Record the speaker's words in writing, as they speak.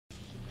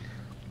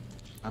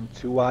I'm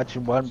two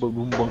watching one boom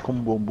boom boom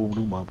boom boom boom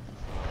boom boom.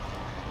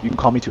 You can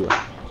call me Tua.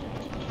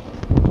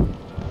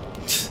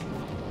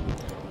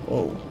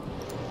 Whoa.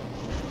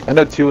 I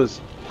know Tua's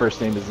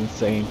first name is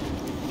insane.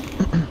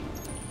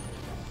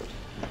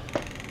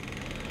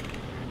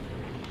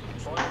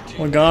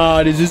 Oh my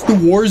god, is this the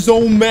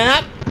Warzone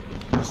map?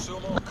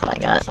 I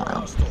got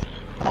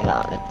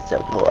it's so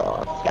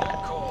cool.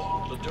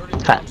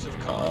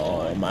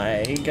 Oh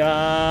my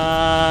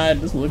god.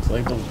 This looks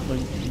like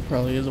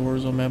probably is a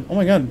Warzone map. Oh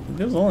my god,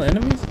 there's all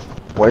enemies?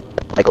 Where's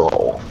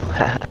Michael?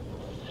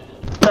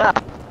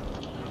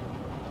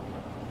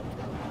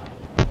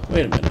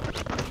 Wait a minute.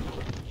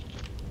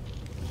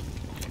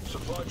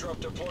 Supply drop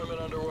deployment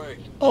underway.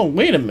 Oh,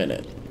 wait a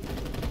minute.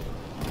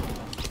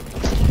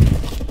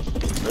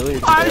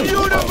 Really? Our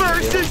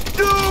universe is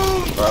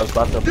doomed! Or I was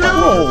about to apply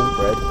No!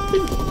 bread,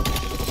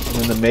 and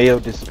then the mayo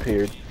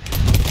disappeared.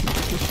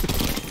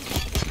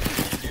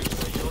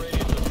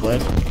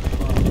 What?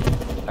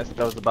 I said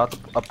I was about to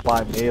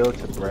apply mayo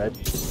to bread,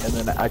 and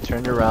then I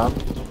turned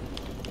around,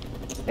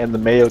 and the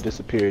mayo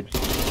disappeared,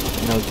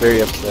 and I was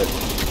very upset.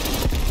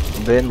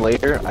 And then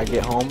later, I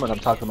get home and I'm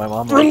talking to my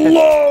mom. Like,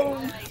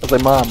 I was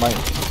like, Mom, my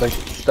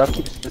stuff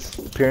keeps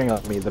disappearing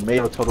on me. The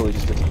mayo totally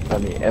just disappeared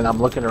on me, and I'm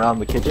looking around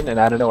the kitchen, and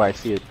I don't know where I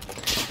see it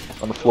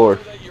on the floor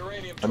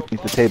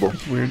underneath the table.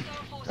 Weird.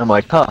 I'm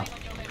like, huh?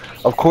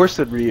 Of course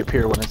it'd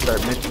reappear when I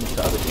start mentioning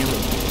to other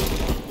humans,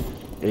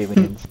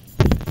 aliens.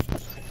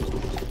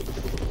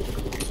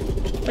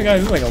 Oh my god,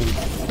 this is like a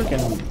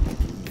freaking.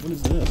 What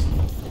is this?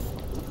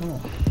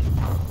 Oh.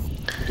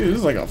 Dude, this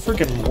is like a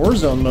freaking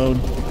Warzone mode.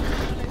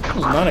 I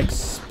was not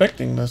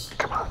expecting this.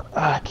 Come on,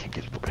 I can't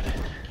get it open.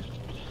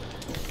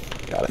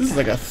 Got it. This is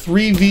like a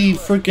 3v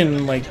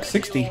freaking like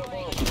 60 or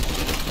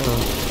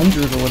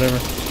 100 or whatever.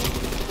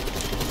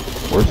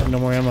 I have no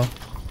more ammo.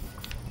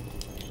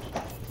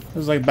 This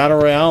is like battle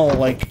royale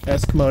like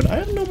esque mode. I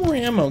have no more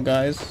ammo,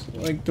 guys.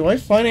 Like, do I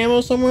find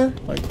ammo somewhere?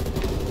 Like,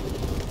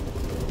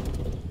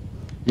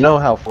 You know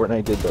how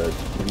Fortnite did the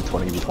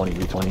V20, V20,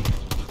 V20?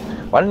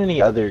 Why didn't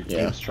any other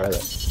games try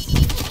that?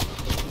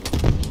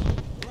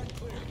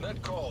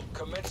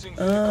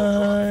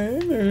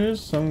 there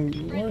is some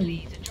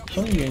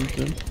games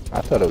did.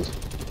 I thought it was.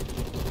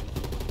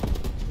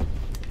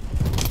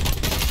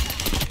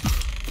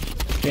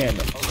 Damn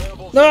it.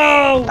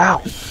 No!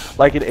 Ow!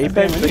 Like in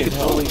Apex, damn, they I could need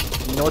totally.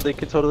 You know what they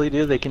could totally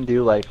do? They can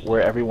do like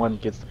where everyone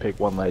gets to pick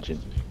one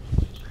legend.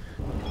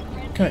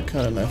 Kinda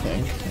cutting, I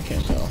think. I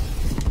can't tell.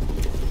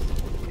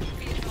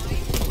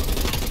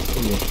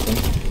 Pretty interesting.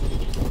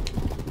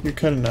 You're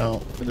cutting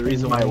out. And the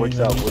reason why it works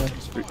out with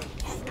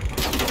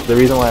the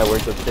reason why it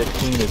works with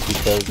 15 is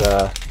because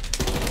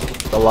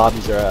the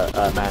lobbies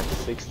are max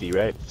 60,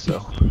 right? So.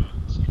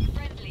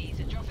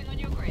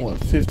 What,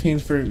 15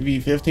 for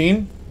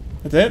V15?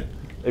 That's it?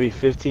 Maybe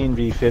 15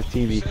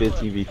 v15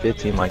 v50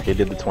 v15 like they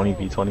did the 20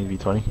 v20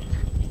 v20.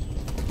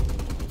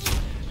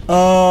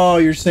 Oh,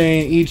 you're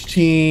saying each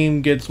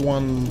team gets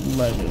one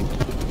legend.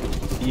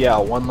 Yeah,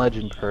 one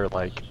legend per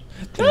like.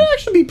 That'd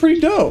actually be pretty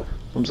dope.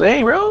 I'm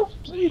saying, bro.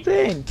 What do you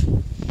think?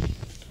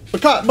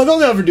 But they'll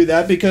never do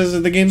that because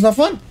the game's not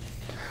fun.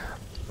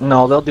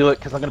 No, they'll do it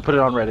because I'm gonna put it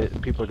on Reddit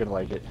and people are gonna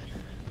like it.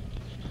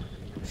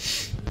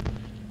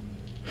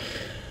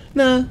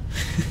 Nah.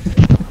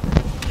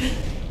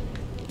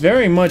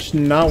 Very much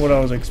not what I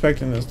was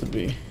expecting this to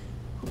be.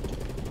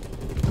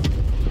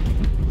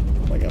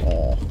 Like at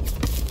all.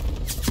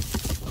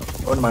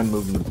 I wouldn't mind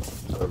moving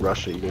to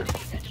Russia either.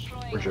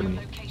 Or Germany.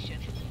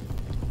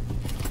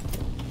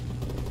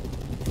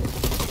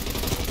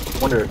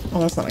 Wonder. Oh,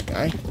 that's not a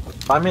guy.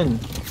 If I'm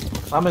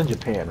in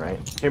Japan, right?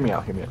 Hear me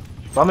out, hear me out.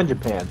 If I'm in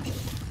Japan,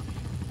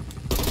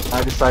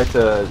 I decide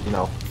to, you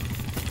know,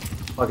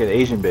 fuck an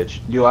Asian bitch.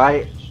 Do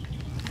I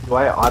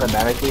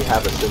automatically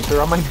have a sensor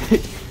on my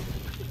dick?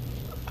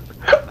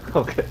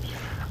 Okay.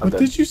 What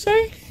did you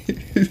say?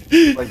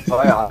 Like, do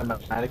I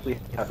automatically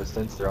have a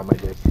sensor on my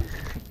dick?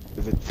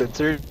 Is it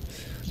censored?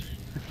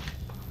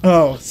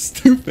 Oh,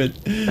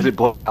 stupid. Does it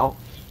blow out?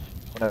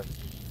 Whatever.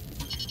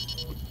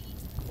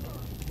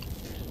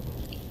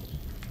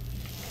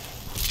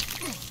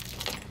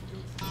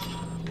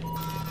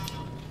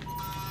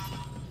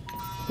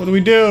 What do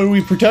we do? Do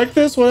we protect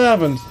this? What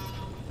happens?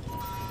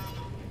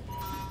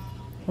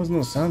 There's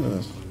no sound to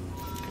this.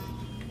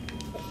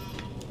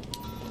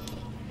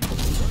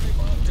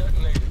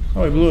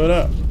 Oh, he blew it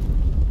up.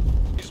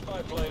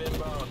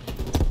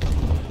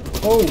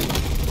 Oh!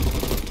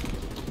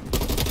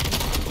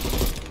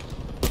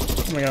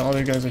 Oh my god, all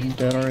these guys are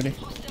dead already.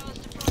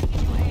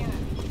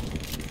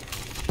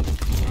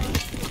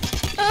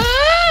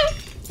 Ah!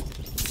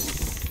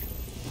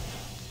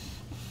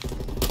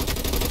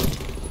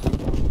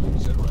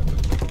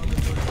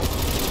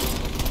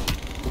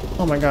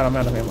 Oh my god, I'm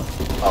out of ammo.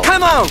 Oh.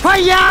 Come on,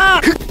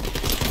 fire!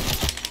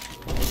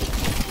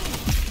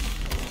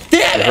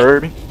 Damn You it!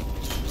 heard me?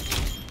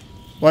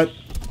 What?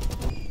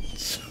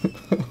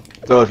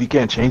 So if you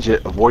can't change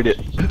it, avoid it.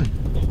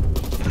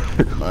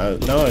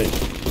 No,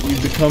 you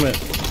become it.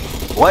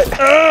 What?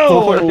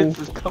 Oh! Where is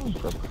this coming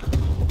from?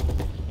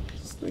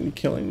 This thing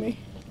killing me.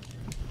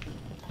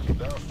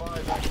 There are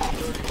 5 active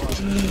dirty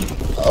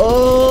bombs.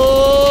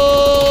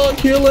 Oh,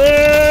 kill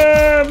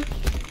him!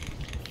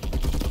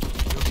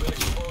 You've been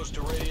exposed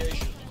to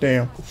radiation.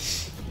 Damn.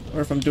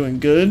 Or if I'm doing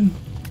good.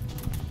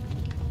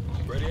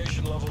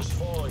 Radiation levels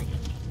falling.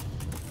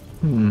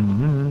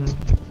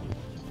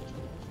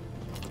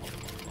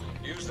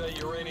 Use that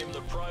uranium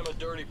to prime a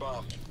dirty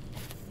bomb.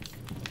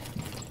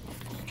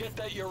 Get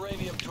that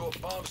uranium to a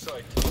bomb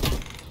site.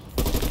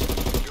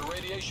 Your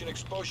radiation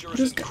exposure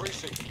is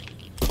increasing.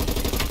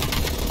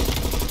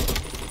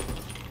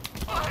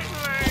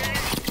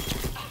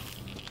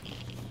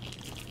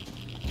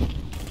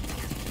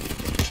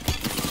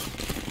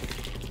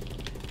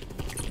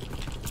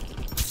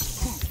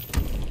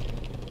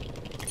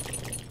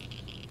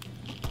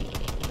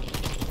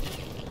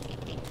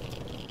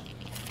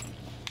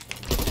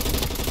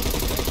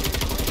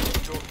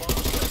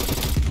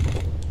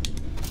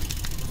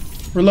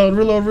 Reload,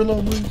 reload,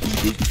 reload.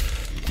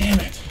 Damn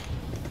it.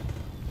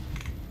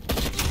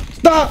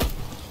 Stop!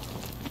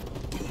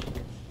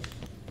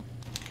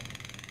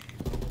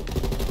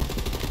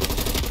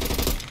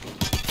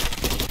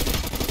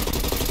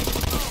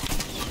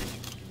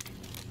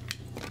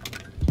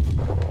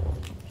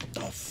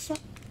 The fuck?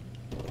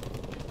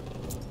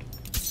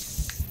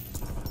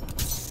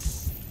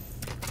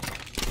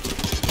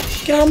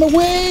 Get out of the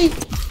way!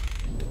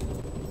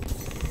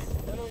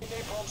 Enemy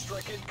napalm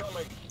strike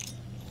incoming.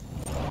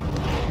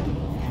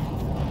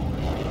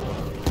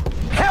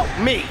 Help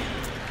me!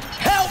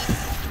 Help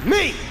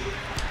me!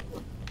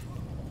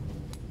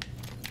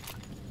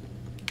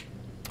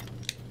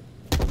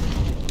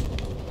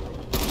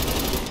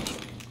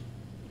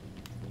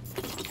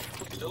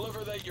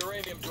 Deliver that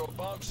uranium to a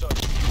bomb site.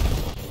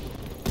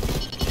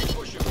 Keep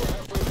pushing, we're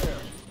halfway there.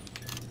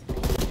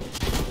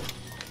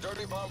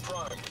 Dirty bomb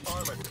prime,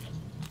 arm it.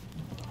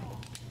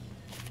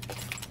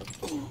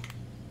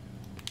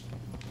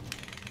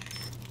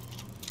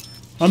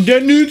 I'm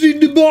detonating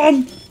the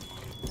bomb!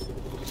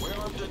 We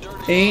armed the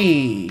dirty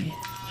Hey,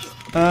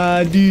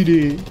 I did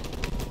it.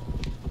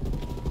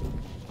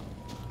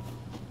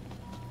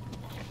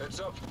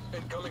 Heads up,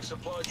 incoming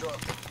supply drop.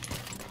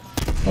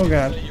 Oh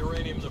god. That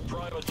uranium to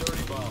prime a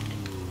dirty bomb.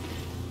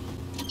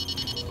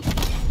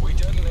 We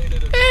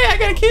detonated it. Hey, I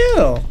got a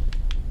kill.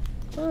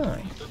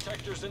 Nice.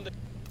 Detectors in the...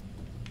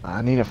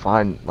 I need to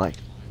find, like,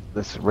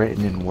 this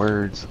written in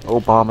words.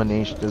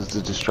 Abomination is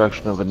the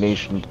destruction of a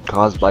nation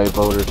caused by a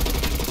voter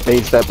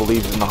base that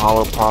believes in the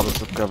hollow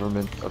promise of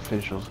government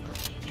officials.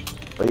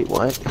 Wait,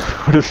 what?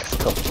 What is this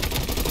called?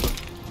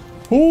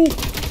 Who?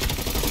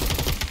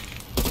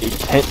 A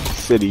tent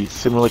city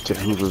similar to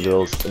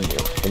Hooverville's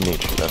in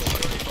nature. That's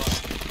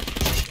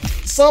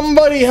like,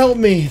 Somebody help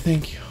me.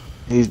 Thank you.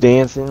 he's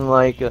dancing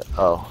like a,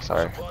 oh,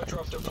 sorry. Supply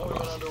drop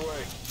deployment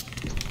underway.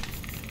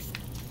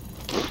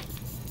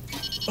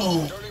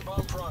 Oh. Dirty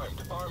bomb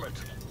primed, arm it.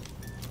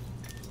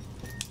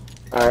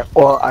 Alright,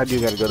 well, I do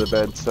gotta go to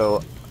bed,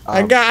 so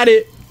I got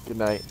it. good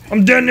night.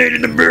 I'm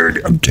detonating the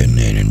bird. I'm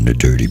detonating the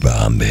dirty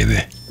bomb, baby.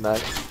 Good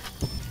night.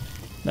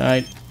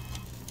 Night.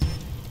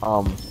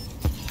 Um,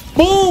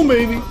 Boom,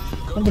 baby.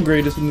 I'm the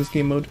greatest in this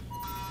game mode.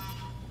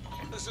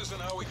 This isn't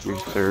how we your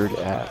throw third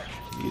that act.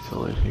 You to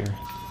live here.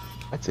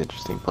 That's an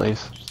interesting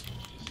place.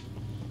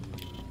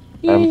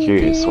 I'm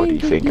curious, what do you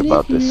think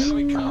about this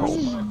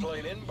home?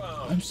 plane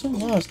inbound. I'm so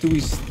lost. Do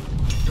we?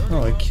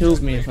 Oh, it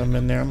kills me if I'm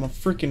in there. I'm a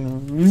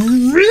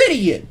freaking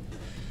idiot.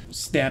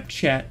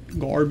 Snapchat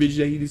garbage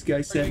that this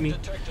guy sent me.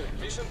 Detected.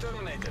 Mission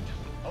terminated.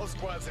 All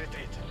squads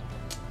retreat.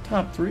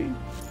 Top 3.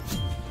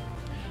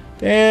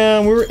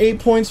 Damn, we were 8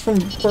 points from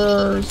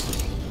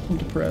first. I'm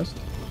depressed.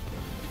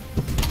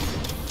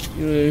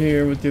 You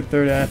here with your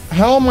third act.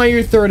 How am I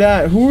your third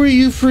act? Who are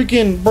you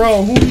freaking,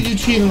 bro? Who are you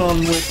cheating on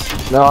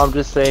with? No, I'm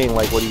just saying,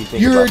 like, what do you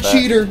think You're a about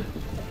cheater.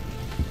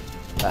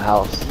 the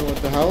house? You want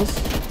the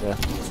house? Yeah.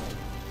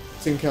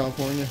 It's in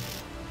California.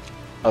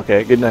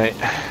 Okay, good night.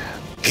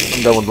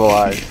 I'm done with the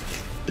lies.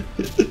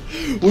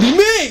 What do you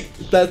mean?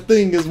 That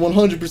thing is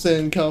 100%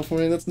 in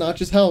California. That's not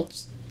just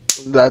house.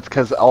 That's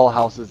because all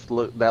houses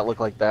that look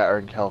like that are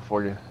in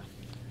California.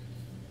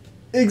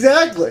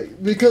 Exactly,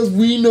 because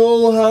we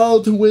know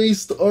how to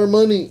waste our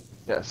money.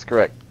 Yes,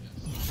 correct.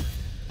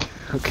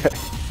 Okay.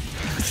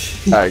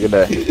 Alright, good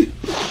day.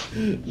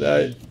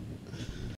 Night.